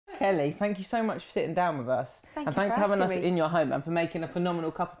Kelly, thank you so much for sitting down with us. Thanks for having us in your home and for making a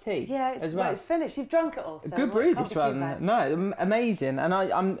phenomenal cup of tea. Yeah, it's finished. You've drunk it all. So good brew, this one. No, amazing. And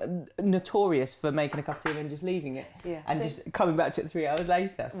I'm notorious for making a cup of tea and just leaving it. Yeah. And just coming back to it 3 hours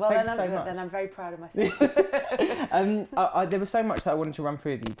later. Well, thank you so much. Then I'm very proud of myself. There was so much that I wanted to run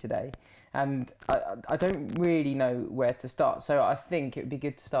through with you today. And I don't really know where to start. So I think it would be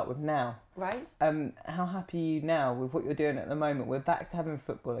good to start with now. Right. How happy are you now with what you're doing at the moment? We're back to having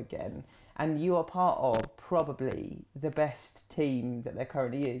football again. And you are part of probably the best team that there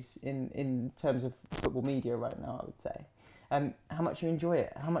currently is in terms of football media right now, I would say. How much you enjoy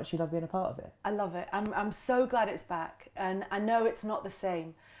it? How much you love being a part of it? I love it. I'm so glad it's back. And I know it's not the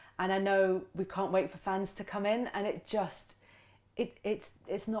same. And I know we can't wait for fans to come in. And it just...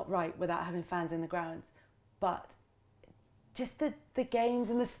 It's not right without having fans in the ground, but just the games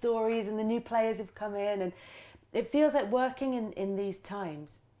and the stories and the new players who've come in, and it feels like working in these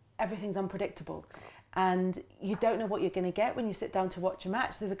times, everything's unpredictable and you don't know what you're going to get when you sit down to watch a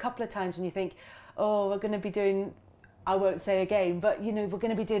match. There's a couple of times when you think, oh, we're going to be doing, I won't say a game, but you know, we're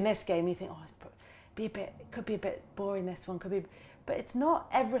going to be doing this game, and you think, oh, it could be a bit boring, this one could be, but it's not.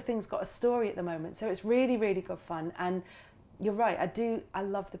 Everything's got a story at the moment, so it's really, really good fun. And you're right, I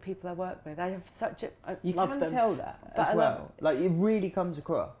love the people I work with. I have such a... You love can them. tell that as well. Like, it really comes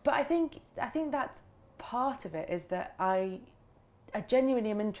across. But I think that's part of it, is that I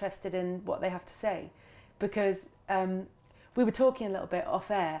genuinely am interested in what they have to say. Because we were talking a little bit off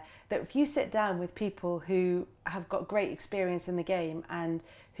air, that if you sit down with people who have got great experience in the game and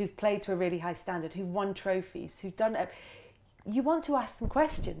who've played to a really high standard, who've won trophies, who've done it, you want to ask them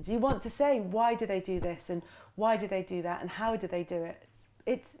questions. You want to say, why do they do this, and why do they do that, and how do they do it?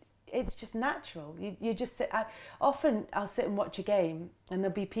 It's just natural. You just sit. Often I'll sit and watch a game, and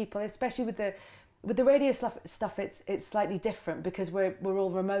there'll be people, especially with the radio stuff. It's slightly different because we're all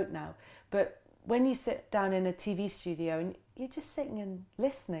remote now. But when you sit down in a TV studio and you're just sitting and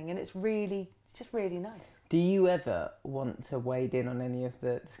listening, and it's just really nice. Do you ever want to wade in on any of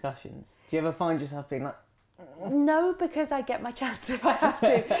the discussions? Do you ever find yourself being like? No, because I get my chance if I have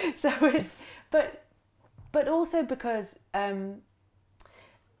to. So it's, but also because I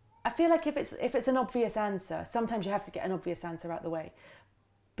feel like if it's an obvious answer, sometimes you have to get an obvious answer out the way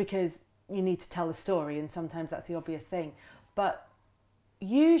because you need to tell the story, and sometimes that's the obvious thing. But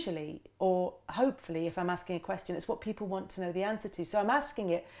usually, or hopefully, if I'm asking a question, it's what people want to know the answer to. So I'm asking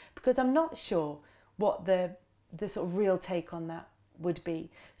it because I'm not sure what the sort of real take on that would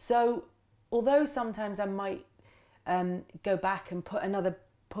be. So although sometimes I might go back and put another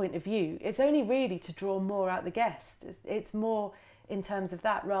point of view, it's only really to draw more out the guest. It's more in terms of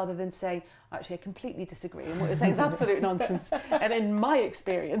that, rather than saying, actually, I completely disagree, and what you're saying is absolute nonsense, and in my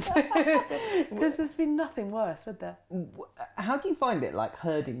experience, because there's been nothing worse, would there? How do you find it, like,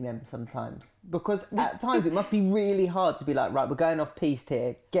 herding them sometimes? Because at times it must be really hard to be like, right, we're going off piste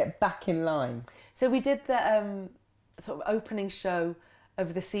here, get back in line. So we did the sort of opening show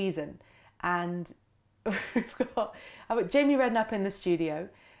of the season, and I've got Jamie Redknapp in the studio,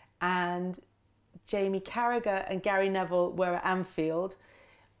 and Jamie Carragher and Gary Neville were at Anfield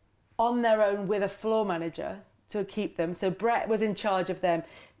on their own with a floor manager to keep them. So Brett was in charge of them.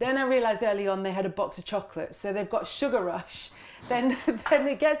 Then I realised early on they had a box of chocolates, so they've got sugar rush. Then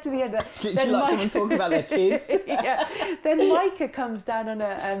it gets to the end. It's literally like someone talking about their kids. Yeah. Then Micah comes down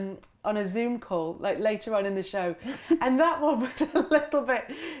on a Zoom call, like later on in the show, and that one was a little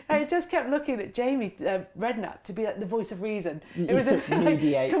bit. I just kept looking at Jamie Redknapp to be like the voice of reason. It was like,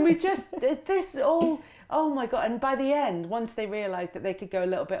 can we just this all? Oh my god! And by the end, once they realised that they could go a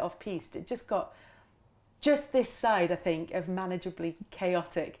little bit off piste, it just got just this side, I think, of manageably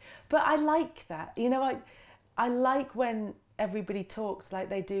chaotic. But I like that. You know, I like when everybody talks like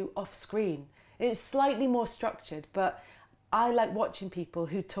they do off screen. It's slightly more structured, but I like watching people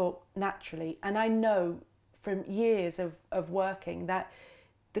who talk naturally. And I know from years of working that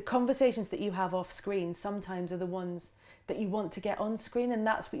the conversations that you have off screen sometimes are the ones that you want to get on screen, and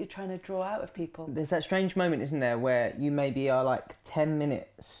that's what you're trying to draw out of people. There's that strange moment, isn't there, where you maybe are like 10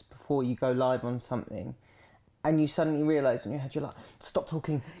 minutes before you go live on something, and you suddenly realise in your head, you're like, stop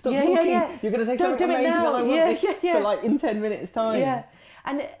talking, stop talking. Yeah. You're going to say something amazing and I want this for like in 10 minutes time. Yeah,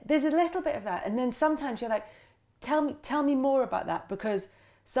 and there's a little bit of that. And then sometimes you're like, tell me more about that, because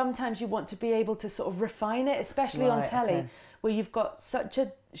sometimes you want to be able to sort of refine it, especially on telly, where you've got such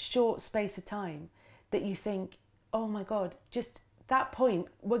a short space of time that you think, oh my God, just that point,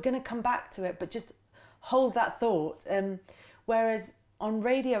 we're going to come back to it, but just hold that thought. Whereas on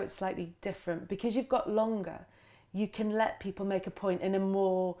radio, it's slightly different because you've got longer. You can let people make a point in a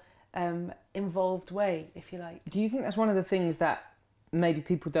more involved way, if you like. Do you think that's one of the things that maybe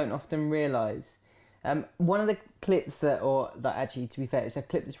people don't often realise. One of the clips that actually, to be fair, it's a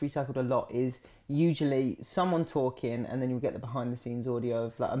clip that's recycled a lot, is usually someone talking, and then you'll get the behind the scenes audio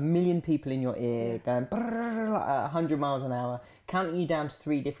of like 1 million people in your ear going brrr, like 100 miles an hour, counting you down to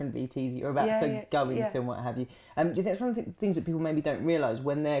 3 different VTs that you're about to go into and what have you. Do you think it's one of the things that people maybe don't realise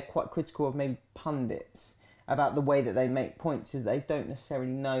when they're quite critical of maybe pundits about the way that they make points, is they don't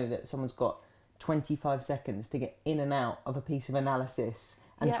necessarily know that someone's got 25 seconds to get in and out of a piece of analysis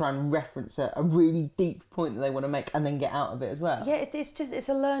and try and reference a really deep point that they want to make and then get out of it as well. Yeah, it's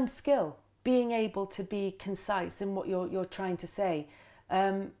a learned skill, being able to be concise in what you're trying to say.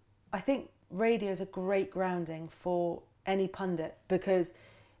 I think radio is a great grounding for any pundit, because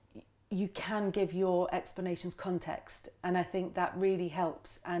you can give your explanations context, and I think that really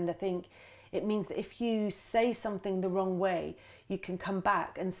helps. And I think it means that if you say something the wrong way, you can come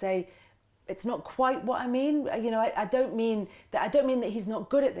back and say, it's not quite what I mean. You know, I don't mean that he's not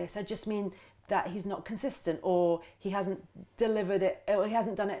good at this. I just mean that he's not consistent, or he hasn't delivered it, or he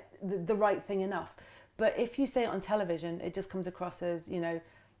hasn't done it the right thing enough. But if you say it on television, it just comes across as, you know,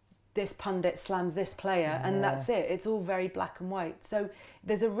 this pundit slams this player, and that's it. It's all very black and white. So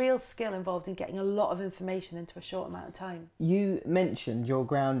there's a real skill involved in getting a lot of information into a short amount of time. You mentioned your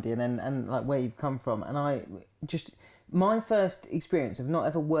grounding and like where you've come from, and my first experience of not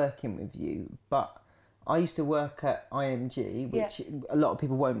ever working with you, but I used to work at IMG, which a lot of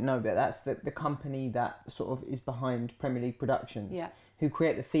people won't know, but that's the company that sort of is behind Premier League Productions, who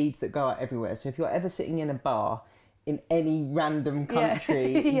create the feeds that go out everywhere. So if you're ever sitting in a bar in any random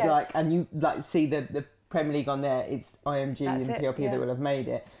country, and you like see the Premier League on there, it's IMG and PLP that will have made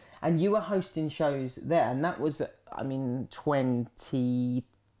it. And you were hosting shows there, and that was, 2013,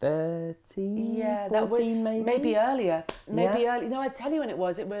 14 maybe earlier. Early. No, I tell you when it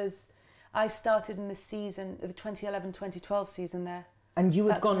was. I started in the 2011-2012 season there. And you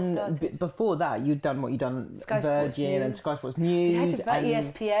had gone before that. You'd done what you'd done, Sky Virgin and Sky Sports News, and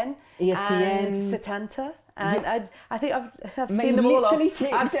ESPN, and Setanta. And I think I've seen them all.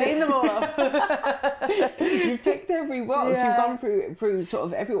 I've seen them all. You've ticked every box. You've gone through sort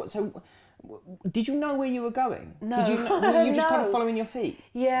of everyone. So, did you know where you were going? No. Did you know, were you just kind of following your feet?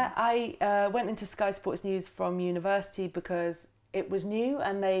 Yeah, I went into Sky Sports News from university because it was new,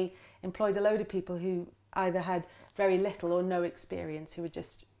 and they employed a load of people who either had very little or no experience, who were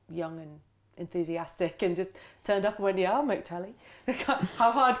just young and enthusiastic and just turned up and went, yeah, I'll make telly.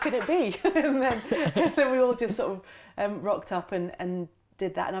 How hard can it be? and then we all just sort of rocked up and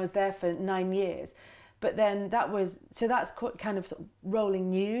did that, and I was there for 9 years. But then that's kind of, sort of rolling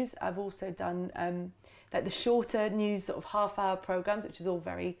news. I've also done like the shorter news sort of half-hour programmes, which is all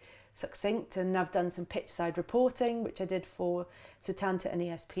very succinct, and I've done some pitch side reporting, which I did for Setanta and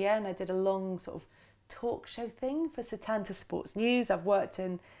ESPN. I did a long sort of talk show thing for Setanta Sports News. I've worked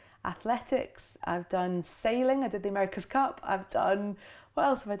in athletics, I've done sailing, I did the America's Cup, I've done, what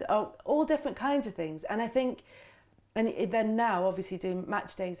else have I done? Oh, all different kinds of things. And I think, and then now obviously doing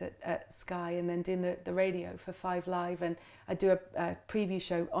match days at Sky, and then doing the radio for 5 Live, and I do a preview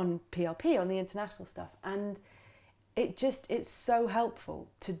show on PLP, on the international stuff. And it's so helpful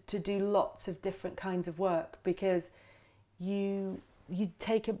to do lots of different kinds of work, because you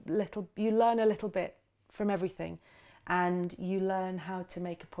learn a little bit from everything, and you learn how to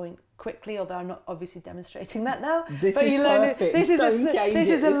make a point quickly, although I'm not obviously demonstrating that now. This is perfect. This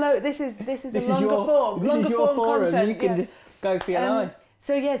is a longer form. This is your forum. Content. You can just go for your life.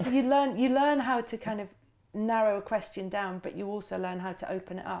 So you learn how to kind of narrow a question down, but you also learn how to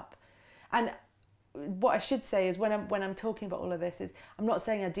open it up. And what I should say is, when I'm talking about all of this, is I'm not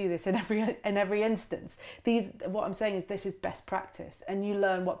saying I do this in every instance. What I'm saying is this is best practice, and you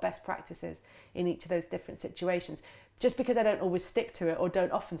learn what best practice is in each of those different situations. Just because I don't always stick to it, or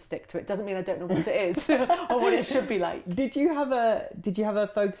don't often stick to it, doesn't mean I don't know what it is or what it should be like. Did you have a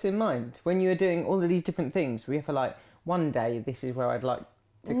focus in mind when you were doing all of these different things? Were you for like, one day this is where I'd like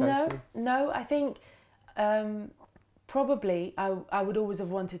to go to? No, I think probably I would always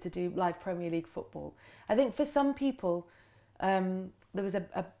have wanted to do live Premier League football. I think for some people, there was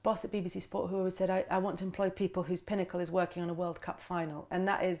a boss at BBC Sport who always said, I want to employ people whose pinnacle is working on a World Cup final. And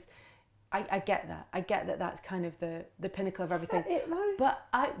that is, I get that. I get that that's kind of the pinnacle of everything. Is that it though? But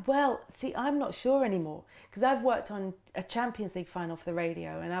I'm not sure anymore, because I've worked on a Champions League final for the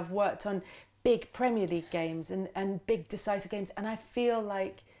radio, and I've worked on big Premier League games and big decisive games. And I feel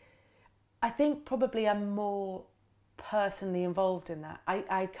like, I think probably I'm more personally involved in that. I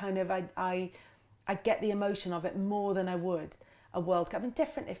get the emotion of it more than I would a World Cup. I mean,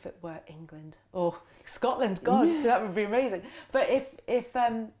 different if it were England or Scotland. God, that would be amazing. But if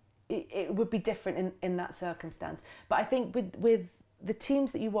it would be different in that circumstance. But I think with the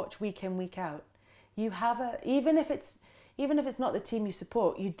teams that you watch week in, week out, you have even if it's not the team you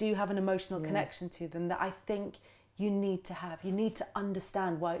support, you do have an emotional connection to them that I think you need to have. You need to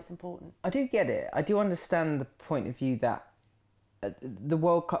understand why it's important. I do get it. I do understand the point of view that the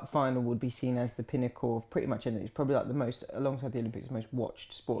World Cup final would be seen as the pinnacle of pretty much anything. It's probably like the most, alongside the Olympics, the most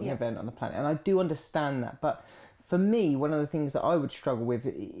watched sporting event on the planet. And I do understand that. But for me, one of the things that I would struggle with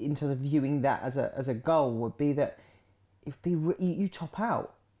in terms of viewing that as a goal would be that you top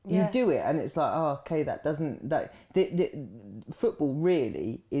out. You do it, and it's like, oh, okay, that doesn't. The football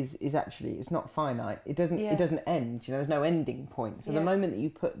really is actually, it's not finite. It doesn't end. You know, there's no ending point. So the moment that you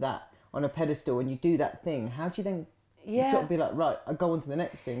put that on a pedestal and you do that thing, how do you then sort of be like, right, I go on to the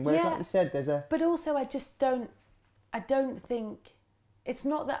next thing? Whereas, like you said, there's a. But also, I don't think it's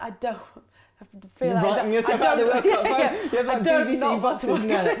not that I don't. Feel like writing yourself out the World Cup phone. You have like BBC buttons.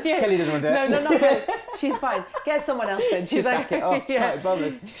 No, Kelly doesn't want to do it. No, not Kelly. She's fine. Get someone else in. She's like, sack it off. Right,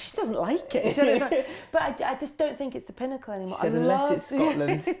 bothered. She doesn't like it. But I just don't think it's the pinnacle anymore. She said, unless it's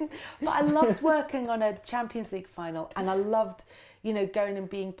Scotland. But I loved working on a Champions League final, and I loved, going and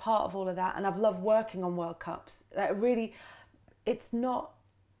being part of all of that. And I've loved working on World Cups. That really, it's not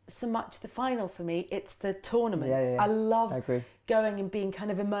so much the final for me, it's the tournament. I love going and being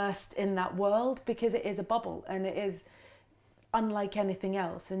kind of immersed in that world, because it is a bubble and it is unlike anything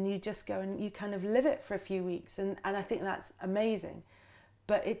else, and you just go and you kind of live it for a few weeks, and I think that's amazing.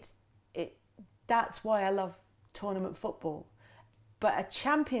 But that's why I love tournament football. But a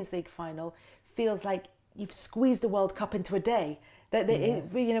Champions League final feels like you've squeezed a World Cup into a day.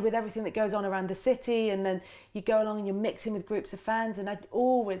 With everything that goes on around the city, and then you go along and you're mixing with groups of fans, and I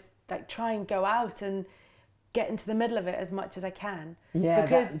always try and go out and get into the middle of it as much as I can. Yeah,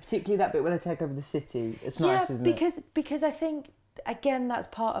 because particularly that bit where they take over the city. It's nice, isn't it? Because I think, again, that's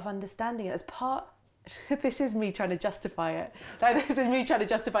part of understanding it. As part. This is me trying to justify it. This is me trying to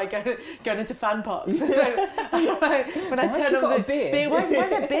justify going into fan parks. When I turn on the beer, why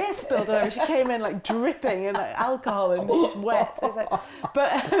that beer spilled on her? She came in like dripping in like alcohol and sweat. It's like,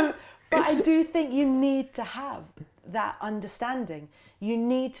 but I do think you need to have that understanding. You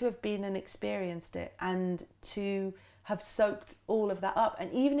need to have been and experienced it, and to have soaked all of that up.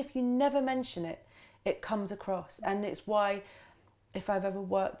 And even if you never mention it, it comes across. And it's why, if I've ever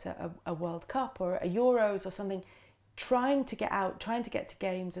worked at a World Cup or a Euros or something, trying to get out, trying to get to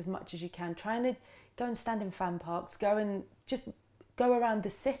games as much as you can, trying to go and stand in fan parks, go and just go around the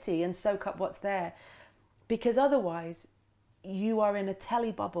city and soak up what's there. Because otherwise, you are in a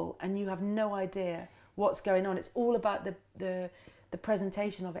telly bubble and you have no idea what's going on. It's all about the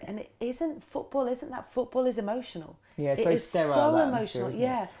presentation of it. And it isn't football, football is emotional. Yeah, it's very sterile. So emotional,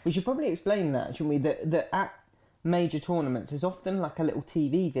 yeah. We should probably explain that, shouldn't we? That at major tournaments, there's often like a little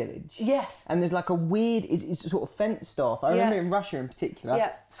TV village. Yes. And there's like a weird, it's sort of fenced off. I remember in Russia in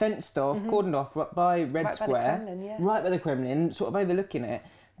particular, fenced off, cordoned off by Red Square. By the Kremlin, right by the Kremlin, sort of overlooking it.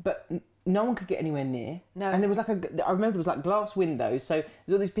 But no one could get anywhere near. No. And there was I remember there was like glass windows, so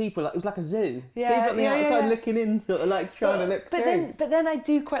there's all these people, it was like a zoo. People on the outside looking in, sort of like trying to look through. But then I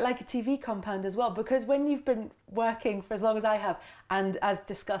do quite like a TV compound as well, because when you've been working for as long as I have, and as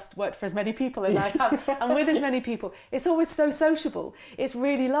discussed, worked for as many people as I have, and with as many people, it's always so sociable. It's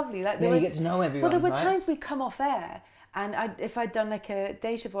really lovely. Like you get to know everyone. Well, there were times we'd come off air, and if I'd done like a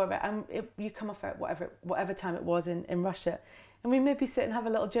day shift or whatever, you come off air at whatever time it was in Russia, and we maybe sit and have a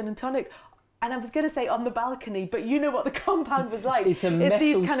little gin and tonic. And I was going to say on the balcony, but you know what the compound was like. It's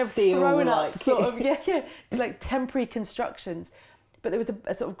these kind of thrown up sort of, like temporary constructions. But there was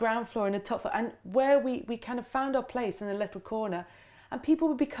a sort of ground floor and a top floor. And where we kind of found our place in a little corner, and people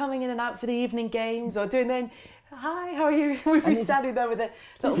would be coming in and out for the evening games or doing their, hi, how are you? We'd be standing there with a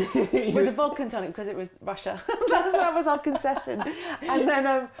little, it was a vodka and tonic because it was Russia. that was our concession. And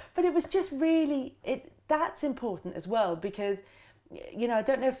then, but it was just really, that's important as well, because I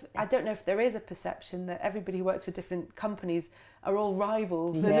don't know if there is a perception that everybody who works for different companies are all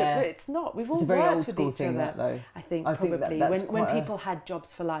rivals, and it's not. We've all worked with each other. That, though. I think probably when people had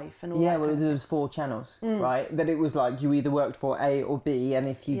jobs for life and all that. Yeah, well, there was 4 channels, right? That it was like you either worked for A or B, and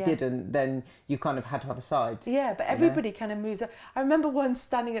if you didn't, then you kind of had to have a side. Yeah, but everybody kind of moves up. I remember once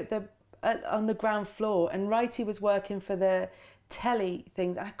standing on the ground floor, and Righty was working for the telly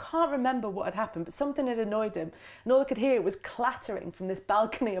things, and I can't remember what had happened, but something had annoyed him, and all I could hear was clattering from this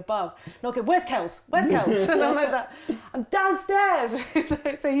balcony above. And I where's Kels? And I'm like that, I'm downstairs.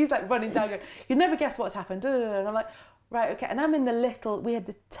 So he's like running down going, you'd never guess what's happened. And I'm like, right, okay. And I'm in we had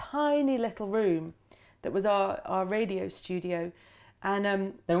this tiny little room that was our radio studio, and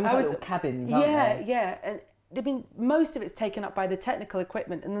they're almost like little cabins, aren't they? Yeah, and I mean most of it's taken up by the technical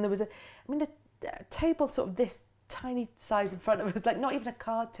equipment, and then there was a table sort of this tiny size in front of us, like not even a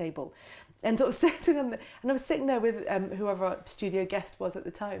card table, and sort of sitting on and I was sitting there with whoever our studio guest was at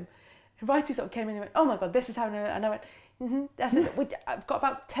the time, and Righty sort of came in and went, oh my God, this is how, and I went, I said, I've got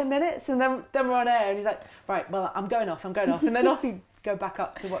about 10 minutes and then we're on air, and he's like, right, well, I'm going off, and then off he'd go back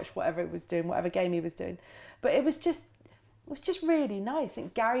up to watch whatever it was doing, whatever game he was doing. But it was just really nice. I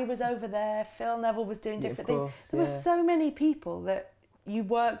think Gary was over there, Phil Neville was doing different things. There were so many people that you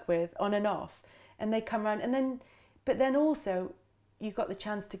work with on and off, and they come around, but then also you got the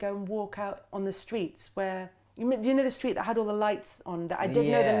chance to go and walk out on the streets where, you know, the street that had all the lights on that I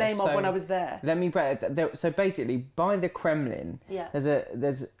didn't know the name of when I was there. Let me break it. So basically, by the Kremlin,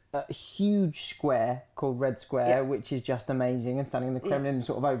 there's a huge square called Red Square, which is just amazing and stunning. The Kremlin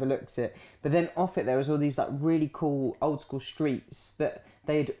sort of overlooks it. But then off it, there was all these like really cool old school streets that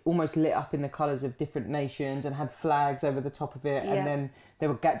they'd almost lit up in the colours of different nations and had flags over the top of it. And then there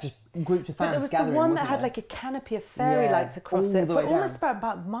were just groups of fans gathering. But there was the one that had like a canopy of fairy lights across it for almost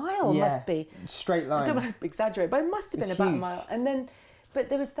about a mile, must be. Straight line. I don't want to exaggerate, but it must have been about a mile. And then, but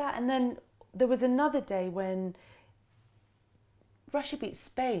there was that, and then there was another day when Russia beat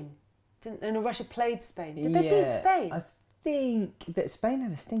Spain. Russia played Spain. Did they beat Spain? I think that Spain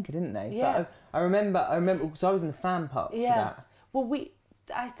had a stinker, didn't they? Yeah. But I remember because I was in the fan park for that. Well,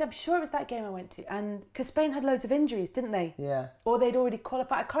 I'm sure it was that game I went to, and because Spain had loads of injuries, didn't they? Yeah. Or they'd already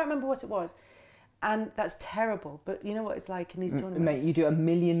qualified. I can't remember what it was, and that's terrible. But you know what it's like in these tournaments. Mate, you do a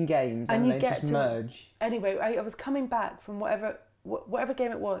million games and you get just merge. Anyway, I was coming back from whatever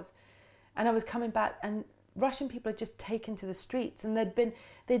game it was, and I was coming back, and Russian people had just taken to the streets, and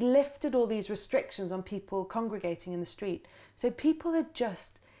they'd lifted all these restrictions on people congregating in the street. So people had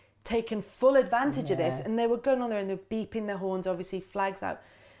just taken full advantage of this, and they were going on there and they were beeping their horns, obviously flags out,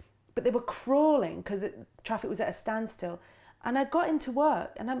 but they were crawling because the traffic was at a standstill. And I got into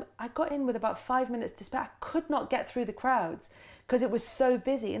work, and I got in with about 5 minutes to spare. I could not get through the crowds because it was so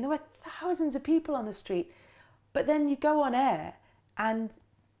busy, and there were thousands of people on the street. But then you go on air and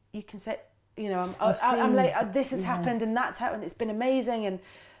you can say, you know, I'm late, this has happened and that's happened, it's been amazing,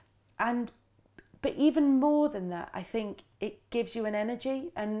 but even more than that, I think it gives you an energy,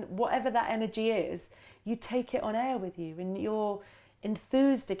 and whatever that energy is, you take it on air with you, and you're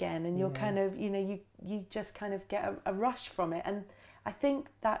enthused again, and you're kind of, you know, you just kind of get a rush from it, and I think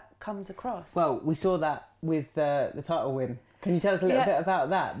that comes across. Well, we saw that with the title win. Can you tell us a little bit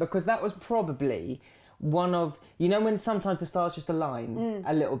about that? Because that was probably one of, you know, when sometimes the stars just align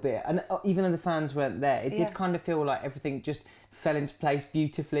a little bit, and even though the fans weren't there, it did kind of feel like everything just fell into place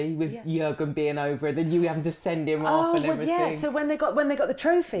beautifully with Jurgen being over it, and you having to send him off and everything. Yeah, so when they got the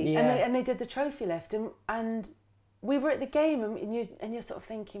trophy and they did the trophy lift, and we were at the game, and you're sort of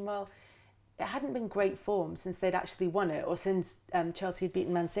thinking, well, it hadn't been great form since they'd actually won it, or since Chelsea had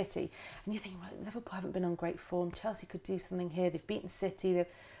beaten Man City, and you're thinking, well, Liverpool haven't been on great form, Chelsea could do something here, they've beaten City,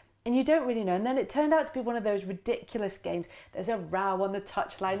 and you don't really know. And then it turned out to be one of those ridiculous games. There's a row on the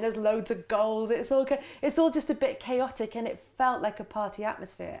touchline, there's loads of goals, it's all just a bit chaotic, and it felt like a party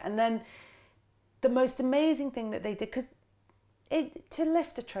atmosphere. And then the most amazing thing that they did, because to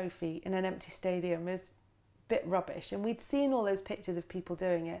lift a trophy in an empty stadium is a bit rubbish, and we'd seen all those pictures of people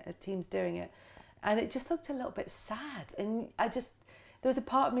doing it, of teams doing it, and it just looked a little bit sad. And there was a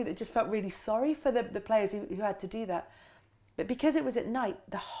part of me that just felt really sorry for the players who had to do that. But because it was at night,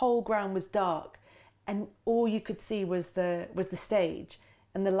 the whole ground was dark, and all you could see was the stage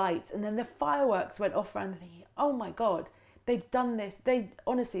and the lights, and then the fireworks went off around the thing. Oh my God, they've done this. They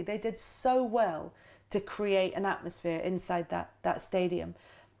did so well to create an atmosphere inside that stadium.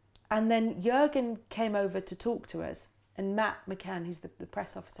 And then Jurgen came over to talk to us, and Matt McCann, who's the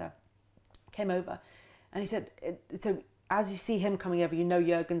press officer, came over, and he said, so as you see him coming over, you know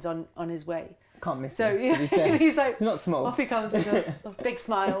Jurgen's on his way. Can't miss so, him. Yeah, he's like, he's not small. Off he comes with a big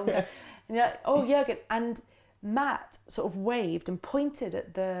smile. And you're like, oh, Jurgen. And Matt sort of waved and pointed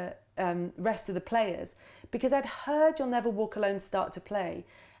at the rest of the players, because I'd heard You'll Never Walk Alone start to play.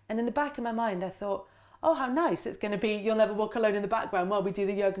 And in the back of my mind, I thought, oh, how nice it's going to be You'll Never Walk Alone in the background while we do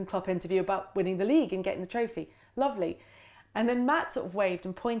the Jurgen Klopp interview about winning the league and getting the trophy. Lovely. And then Matt sort of waved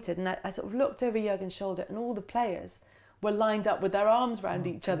and pointed, and I sort of looked over Jurgen's shoulder, and all the players were lined up with their arms around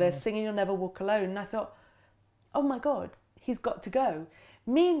each other, singing You'll Never Walk Alone. And I thought, oh my God, he's got to go.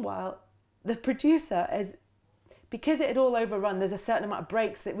 Meanwhile, the producer, because it had all overrun, there's a certain amount of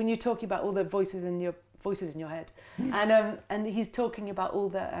breaks that when you're talking about all the voices in your head, and he's talking about all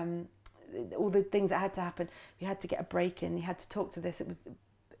the things that had to happen. You had to get a break in, you had to talk to this.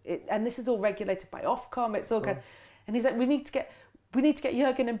 And this is all regulated by Ofcom. It's all good. And he's like, we need to get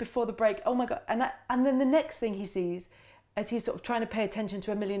Jurgen in before the break. Oh my God. And then the next thing he sees, as he's sort of trying to pay attention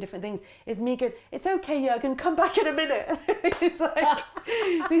to a million different things, is me going, "It's okay, Jürgen, come back in a minute." he's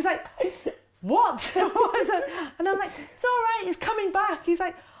like, "What?" What is it? And I'm like, "It's all right, he's coming back." He's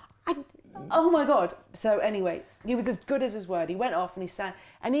like, oh my God. So anyway, he was as good as his word. He went off and he sang,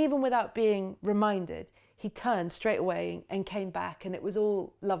 and even without being reminded, he turned straight away and came back, and it was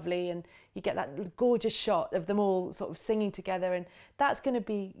all lovely, and you get that gorgeous shot of them all sort of singing together, and that's going to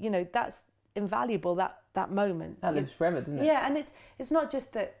be, that's invaluable, that moment. That lives forever, doesn't it? Yeah, and it's not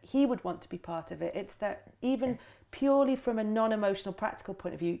just that he would want to be part of it, it's that even purely from a non-emotional, practical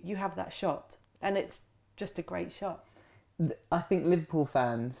point of view, you have that shot, and it's just a great shot. I think Liverpool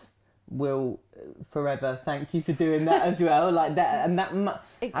fans will forever thank you for doing that as well, like that, and that.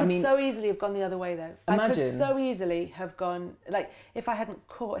 It could so easily have gone the other way, though. Imagine. I could so easily have gone, like, if I hadn't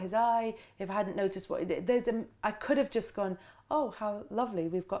caught his eye, if I hadn't noticed what he did, I could have just gone, "Oh, how lovely!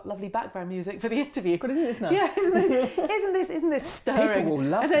 We've got lovely background music for the interview." God, isn't this nice? Yeah, isn't this stirring? People will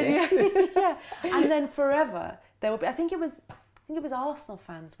love it. Yeah, and then forever there will be. I think it was Arsenal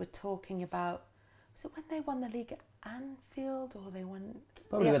fans were talking about. Was it when they won the league at Anfield, or they won?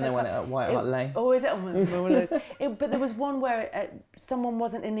 Probably when they won it at White Hart Lane. Or is it? One of those. But there was one where someone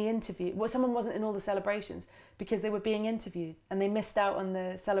wasn't in the interview. Well, someone wasn't in all the celebrations because they were being interviewed and they missed out on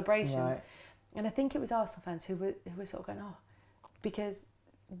the celebrations. Right. And I think it was Arsenal fans who were sort of going, "Oh, because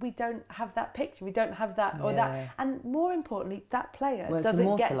we don't have that picture, we don't have that or that." And more importantly, that player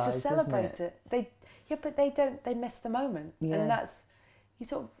doesn't get to celebrate it. But they don't. They miss the moment, and that's you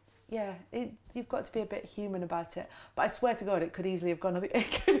sort of. Yeah, you've got to be a bit human about it. But I swear to God, it could easily have gone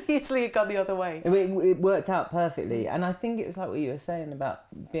the other way. It worked out perfectly. And I think it was like what you were saying about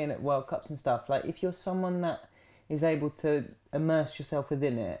being at World Cups and stuff. Like, if you're someone that is able to immerse yourself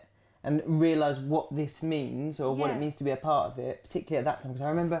within it and realise what this means or what it means to be a part of it, particularly at that time. Because I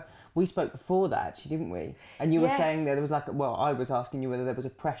remember we spoke before that, actually, didn't we? And you were saying that there was I was asking you whether there was a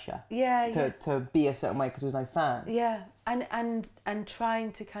pressure to be a certain way because there was no fans. Yeah, and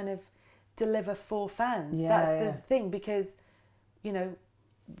trying to kind of deliver for fans. That's the thing, because,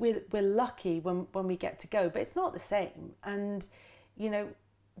 we're lucky when we get to go, but it's not the same. And,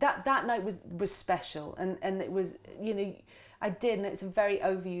 that night was special, and it was, I did, and it's a very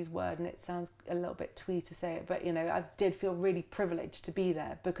overused word, and it sounds a little bit twee to say it, but I did feel really privileged to be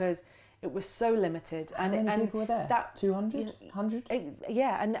there because it was so limited. How many people were there? 200, 100?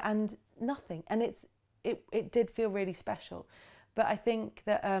 And nothing, and it did feel really special. But I think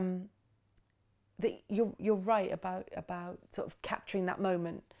that that you're right about sort of capturing that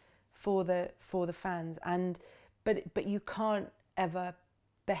moment for the fans, but you can't ever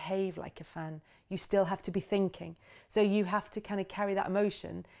behave like a fan. You still have to be thinking. So you have to kind of carry that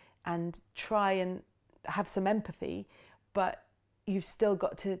emotion and try and have some empathy, but you've still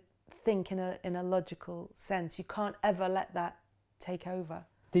got to think in a logical sense. You can't ever let that take over.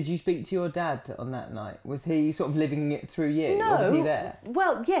 Did you speak to your dad on that night? Was he sort of living it through you? No. Or was he there?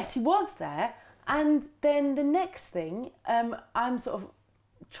 Well, yes, he was there. And then the next thing, I'm sort of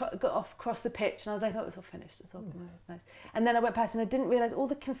got off across the pitch, and I was like, "Oh, it's all finished. It's all nice." And then I went past, and I didn't realise all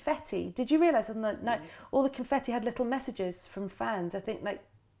the confetti. Did you realise on the night all the confetti had little messages from fans? I think like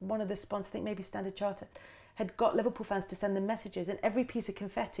one of the sponsors, I think maybe Standard Chartered, had got Liverpool fans to send them messages, and every piece of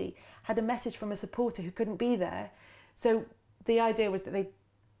confetti had a message from a supporter who couldn't be there. So the idea was that they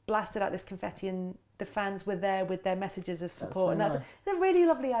blasted out this confetti, and the fans were there with their messages of support. That's a really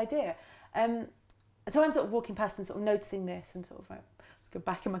lovely idea. So I'm sort of walking past and sort of noticing this, and sort of like, let's go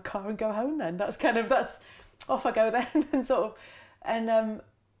back in my car and go home then. That's off I go then, and sort of,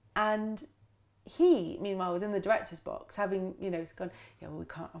 and he, meanwhile, was in the director's box having, he's gone, well, we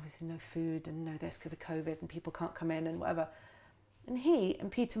can't, obviously no food and no this because of COVID and people can't come in and whatever. And he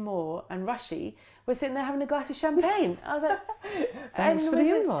and Peter Moore and Rushy were sitting there having a glass of champagne. I was like, thanks for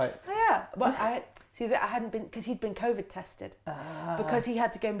the invite. Yeah, well, I hadn't been, because he'd been COVID tested. Because he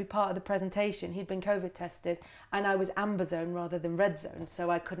had to go and be part of the presentation, he'd been COVID tested, and I was amber zone rather than red zone, so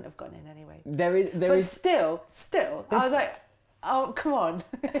I couldn't have gotten in anyway. But still, I was like, oh, come on.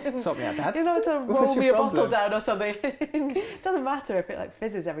 Sort me out, Dad. To roll me a bottle down or something. It doesn't matter if it like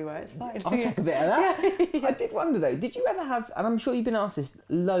fizzes everywhere, it's fine. I'll take a bit of that. Yeah. I did wonder though, did you ever have, and I'm sure you've been asked this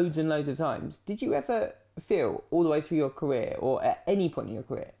loads and loads of times, did you ever feel all the way through your career, or at any point in your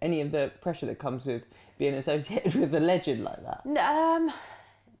career, any of the pressure that comes with being associated with a legend like that?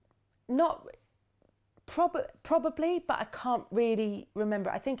 Not probably, but I can't really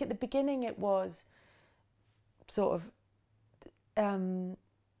remember. I think at the beginning it was sort of,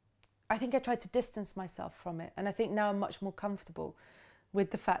 I think I tried to distance myself from it, and I think now I'm much more comfortable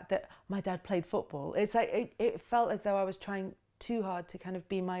with the fact that my dad played football. It's like it felt as though I was trying too hard to kind of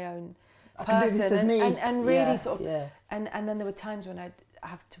be my own person and really sort of and then there were times when I'd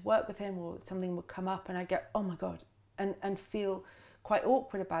have to work with him or something would come up and I'd go, oh my God, and feel quite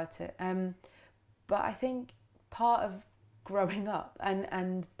awkward about it. But I think part of growing up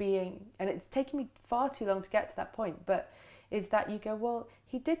and being, and it's taken me far too long to get to that point, but is that you go, well,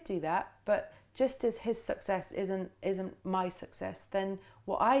 he did do that, but just as his success isn't my success, then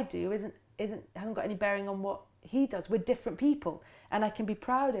what I do hasn't got any bearing on what he does. We're different people, and I can be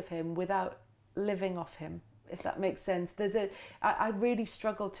proud of him without living off him, if that makes sense. I really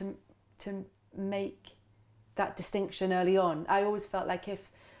struggle to make that distinction early on. I always felt like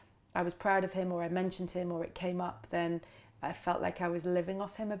if I was proud of him or I mentioned him or it came up, then I felt like I was living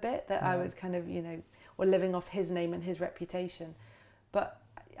off him a bit, that I was kind of, or living off his name and his reputation. But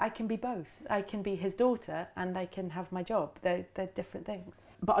I can be both. I can be his daughter and I can have my job. They're different things.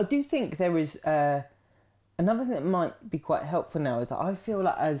 But I do think there is another thing that might be quite helpful now is that I feel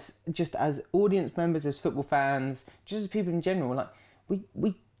like as audience members, as football fans, just as people in general, like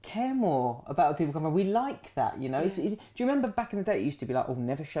we care more about people coming. We like that, do you remember back in the day it used to be like, oh,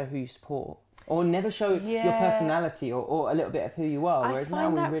 never show who you support or never show your personality or a little bit of who you are, whereas now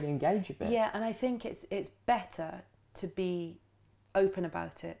we really engage a bit. Yeah, and I think it's better to be open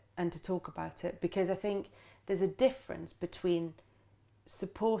about it and to talk about it, because I think there's a difference between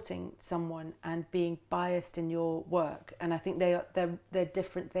supporting someone and being biased in your work, and I think they're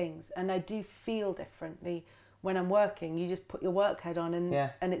different things, and I do feel differently when I'm working. You just put your work head on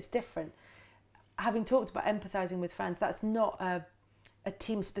and it's different. Having talked about empathizing with fans, that's not a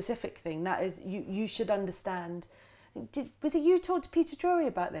team specific thing. That is, you should understand. Was it you talked to Peter Drury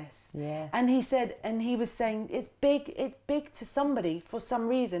about this? Yeah. And he was saying it's big to somebody for some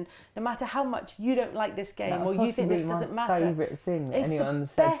reason, no matter how much you don't like this game or you think this doesn't matter. My favourite thing that anyone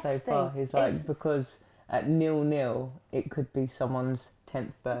said so far is like, because at 0-0 it could be someone's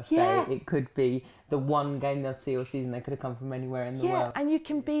 10th birthday. Yeah. It could be the one game they'll see all season. They could have come from anywhere in the world. And you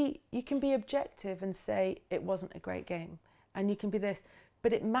can be objective and say it wasn't a great game, and you can be this,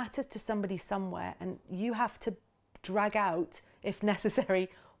 but it matters to somebody somewhere, and you have to drag out, if necessary,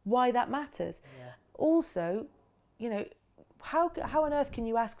 why that matters. Yeah. Also, how on earth can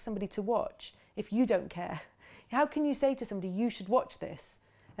you ask somebody to watch if you don't care? How can you say to somebody, you should watch this?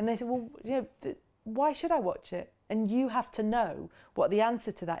 And they say, well, why should I watch it? And you have to know what the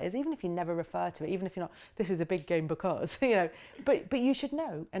answer to that is, even if you never refer to it, even if you're not, this is a big game because, but you should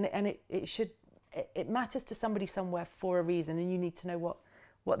know, and it matters to somebody somewhere for a reason, and you need to know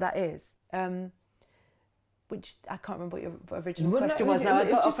what that is. Which I can't remember what your original question was now. I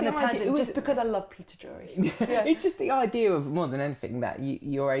got off on a tangent just because I love Peter Drury. Yeah. It's just the idea of, more than anything, that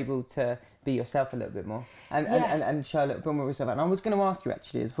you're able to be yourself a little bit more and show a little bit more yourself. And I was going to ask you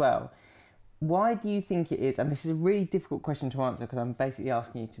actually as well, why do you think it is, and this is a really difficult question to answer because I'm basically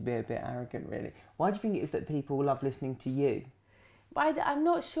asking you to be a bit arrogant really, why do you think it is that people love listening to you? I'm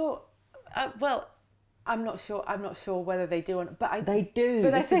not sure. I'm not sure whether they do or not, but they do.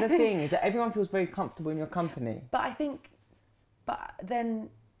 But this is the thing, is that everyone feels very comfortable in your company. But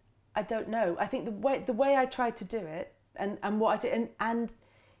then I don't know. I think the way I try to do it and what I do and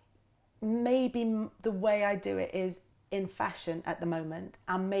maybe the way I do it is in fashion at the moment,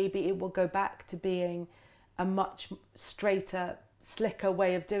 and maybe it will go back to being a much straighter, slicker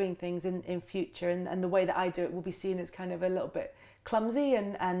way of doing things in future, and the way that I do it will be seen as kind of a little bit clumsy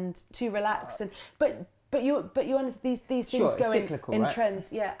and too relaxed, but you understand these things go in right?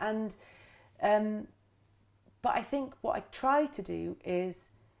 Trends, yeah, and but I think what I try to do is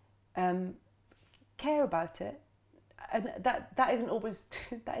care about it, and that isn't always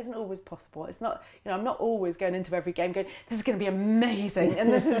possible. It's not, I'm not always going into every game going, this is going to be amazing,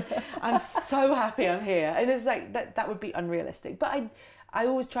 and I'm so happy I'm here, and it's like that would be unrealistic. But I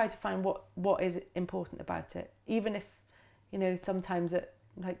always try to find what is important about it, even if sometimes at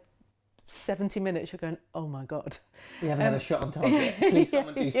like 70 minutes you're going, oh my God, we haven't had a shot on target, please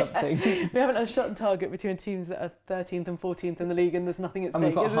someone do something. We haven't had a shot on target between teams that are 13th and 14th in the league, and there's nothing at stake.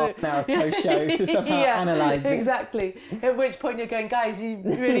 And we've got half an hour of post-show to somehow analyse it. Exactly, at which point you're going, guys, you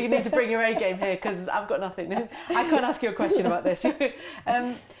really need to bring your A game here because I've got nothing. I can't ask you a question about this.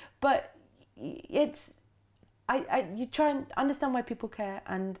 But it's you try and understand why people care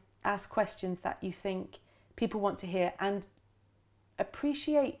and ask questions that you think people want to hear, and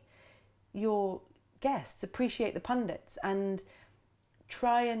appreciate your guests, appreciate the pundits, and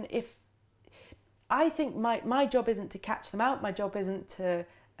try and, if I think my job isn't to catch them out, my job isn't to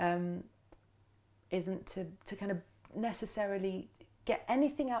kind of necessarily get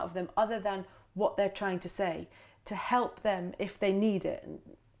anything out of them other than what they're trying to say, to help them if they need it, and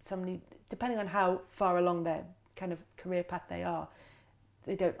somebody, depending on how far along their kind of career path they are,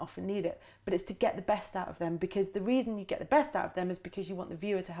 they don't often need it, but it's to get the best out of them, because the reason you get the best out of them is because you want the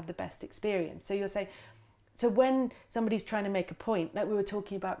viewer to have the best experience. So you'll say, so when somebody's trying to make a point, like we were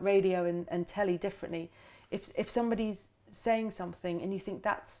talking about radio and telly differently, if somebody's saying something and you think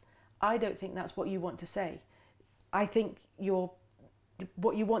I don't think that's what you want to say. I think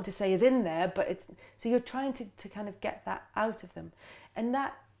what you want to say is in there, but so you're trying to kind of get that out of them. And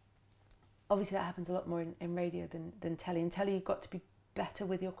that, obviously that happens a lot more in radio than telly. In telly, you've got to be better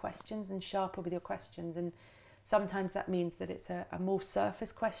with your questions and sharper with your questions, and sometimes that means that it's a more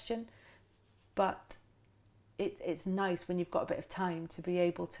surface question, but it's nice when you've got a bit of time to be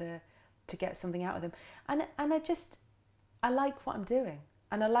able to get something out of them. And I like what I'm doing,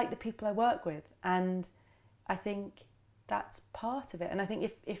 and I like the people I work with, and I think that's part of it. And I think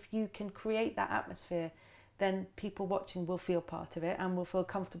if you can create that atmosphere, then people watching will feel part of it and will feel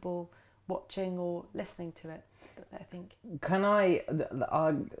comfortable watching or listening to it, I think. Can I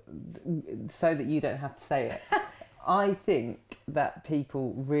so that you don't have to say it, I think that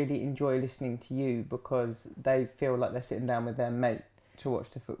people really enjoy listening to you because they feel like they're sitting down with their mate to watch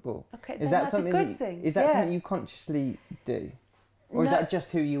the football. Okay, is that something a good thing. Is that something you consciously do? Or is that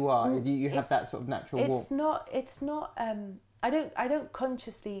just who you are? Do you have that sort of natural warmth? It's not I don't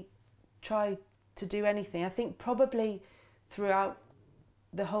consciously try to do anything. I think probably throughout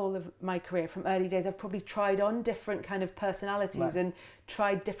the whole of my career, from early days, I've probably tried on different kind of personalities and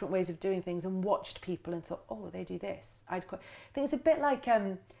tried different ways of doing things and watched people and thought, oh, they do this. I think it's a bit like, you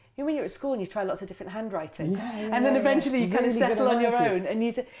know, when you're at school and you try lots of different handwriting, and then eventually you kind of settle on your own,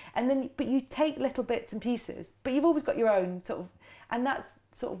 but you take little bits and pieces, but you've always got your own sort of, and that's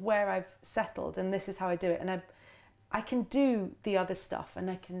sort of where I've settled, and this is how I do it. And I can do the other stuff, and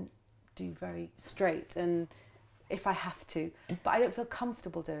I can do very straight, and if I have to, but I don't feel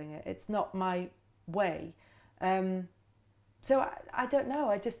comfortable doing it. It's not my way. So I don't know.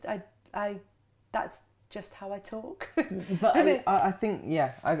 I that's just how I talk. But I think,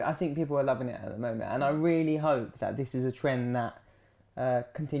 I think people are loving it at the moment, and I really hope that this is a trend that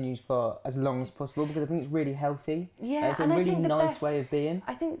continues for as long as possible, because I think it's really healthy. Yeah, it's a really nice way of being.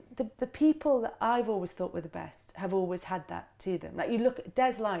 I think the people that I've always thought were the best have always had that to them. Like, you look at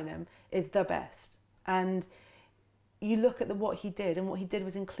Des Lynam is the best, and you look at what he did, and what he did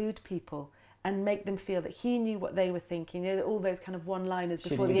was include people and make them feel that he knew what they were thinking. You know, all those kind of one-liners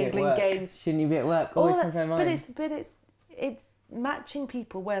before the England games. Shouldn't you be at work? Always come from But it's matching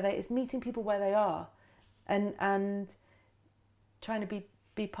people it's meeting people where they are, and trying to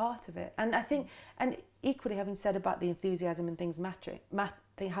be part of it. And I think, and equally, having said about the enthusiasm and things mattering,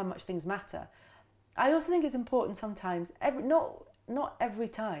 how much things matter, I also think it's important sometimes, not every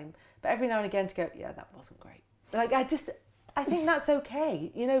time, but every now and again, to go, yeah, that wasn't great. Like, I think that's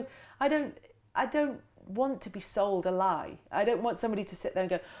okay. You know, I don't want to be sold a lie. I don't want somebody to sit there and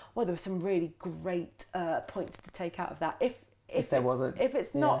go, well, there were some really great points to take out of that. If there wasn't, if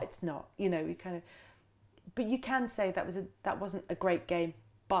it's not, it's not. You know, you kind of, but you can say that wasn't a great game,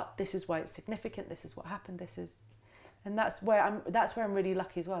 but this is why it's significant. This is what happened. And that's where I'm really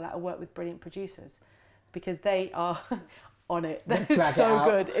lucky as well, that I work with brilliant producers, because they are on it. It's so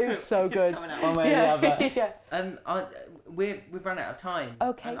good. It's so good. Coming out one way or the other. Yeah. We've run out of time.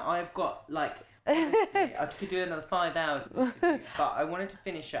 Okay. And I've got, like, honestly, I could do another 5 hours of this with you, but I wanted to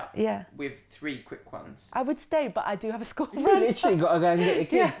finish up with 3 quick ones. I would stay, but I do have a school run. You literally got to go and get your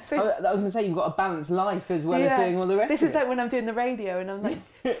kid. I was going to say, you've got a balanced life as well as doing all the rest of it. This is like when I'm doing the radio and I'm like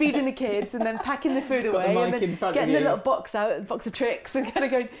feeding the kids and then packing the food away and then getting the little box out, a box of tricks, and kind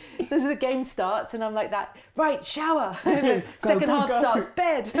of going, the game starts and I'm like that, right, shower. And then second half starts,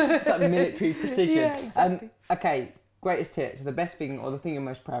 bed. It's like military precision. Yeah, exactly. Okay, greatest hit. So the best thing or the thing you're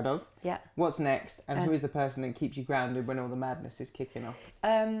most proud of. Yeah. What's next, and who is the person that keeps you grounded when all the madness is kicking off?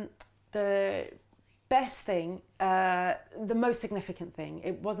 The best thing, the most significant thing,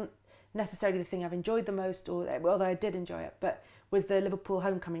 it wasn't necessarily the thing I've enjoyed the most, although I did enjoy it, but was the Liverpool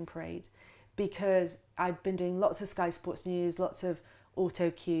homecoming parade, because I'd been doing lots of Sky Sports News, lots of auto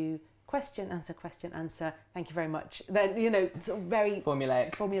cue, question, answer, thank you very much. Then, you know, sort of very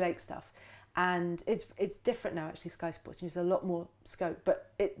formulaic stuff. And it's different now, actually. Sky Sports News, a lot more scope,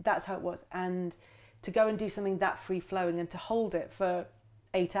 but that's how it was. And to go and do something that free-flowing and to hold it for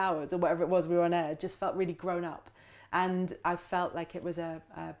 8 hours or whatever it was we were on air, just felt really grown up. And I felt like it was an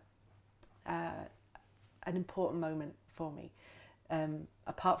important moment for me.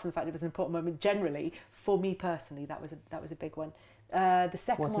 Apart from the fact it was an important moment generally, for me personally, that was a big one. The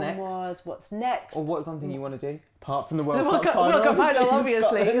second one was what's next, or what one thing you want to do apart from the World Cup final,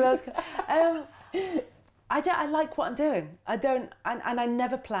 obviously. I like what I'm doing. I don't, and I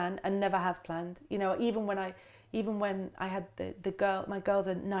never plan and never have planned. You know, even when even when I had my girls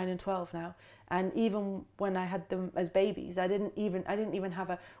are 9 and 12 now, and even when I had them as babies, I didn't even have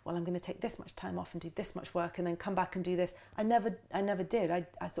I'm going to take this much time off and do this much work and then come back and do this. I never did.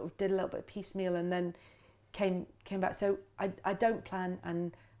 I sort of did a little bit piecemeal and then came back. So I don't plan,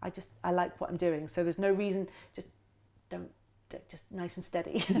 and I like what I'm doing. So there's no reason. Just nice and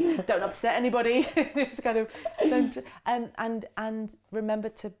steady. Don't upset anybody. It's kind of and remember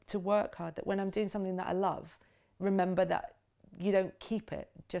to work hard. That when I'm doing something that I love, remember that you don't keep it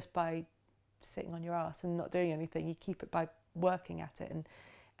just by sitting on your ass and not doing anything. You keep it by working at it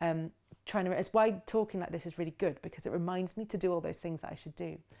and trying to. It's why talking like this is really good, because it reminds me to do all those things that I should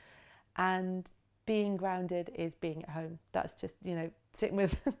do. And being grounded is being at home. That's just, sitting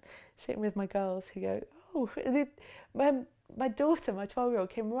with my girls who go, oh, my daughter, my 12-year-old,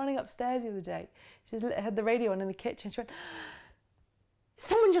 came running upstairs the other day. She had the radio on in the kitchen. She went,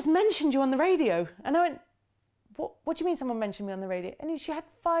 someone just mentioned you on the radio. And I went, what do you mean someone mentioned me on the radio? And she had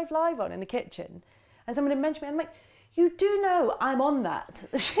 5 Live on in the kitchen, and someone had mentioned me. I'm like, you do know I'm on that.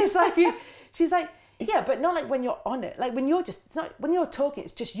 She's like, yeah, but not like when you're on it. Like when you're when you're talking,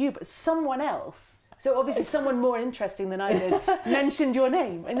 it's just you, but someone else. So obviously someone more interesting than I did mentioned your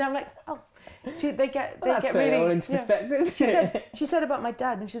name. And I'm like, oh, they get really all into perspective. She said about my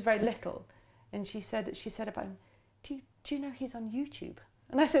dad, and she was very little, and she said about him, do you know he's on YouTube?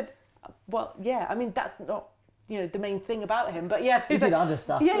 And I said, well, yeah. I mean, that's not the main thing about him, but yeah, he did other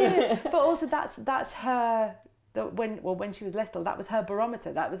stuff. Yeah. But also that's her. When she was little, that was her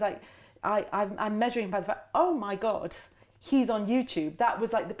barometer. That was like, I'm measuring by the fact, oh my God, he's on YouTube. That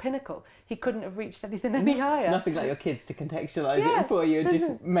was like the pinnacle. He couldn't have reached anything any higher. Nothing like your kids to contextualise it for you and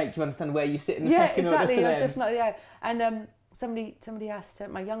just make you understand where you sit in the pecking order for them. Just not, yeah. And somebody asked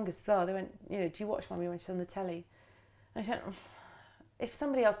my youngest as well. They went, do you watch Mummy when she's on the telly? And she went, if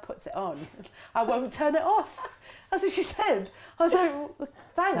somebody else puts it on, I won't turn it off. That's what she said. I was like, well,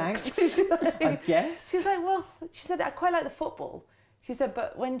 thanks. Like, I guess. She's like, well, she said, I quite like the football. She said,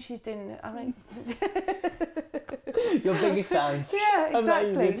 but when she's doing it, I'm like... Your biggest fans. Yeah,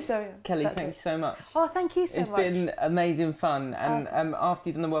 exactly. Amazing. So, Kelly, thank you so much. Oh, thank you so much. It's been amazing fun. And after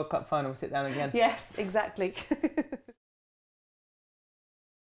you've done the World Cup final, we'll sit down again. Yes, exactly.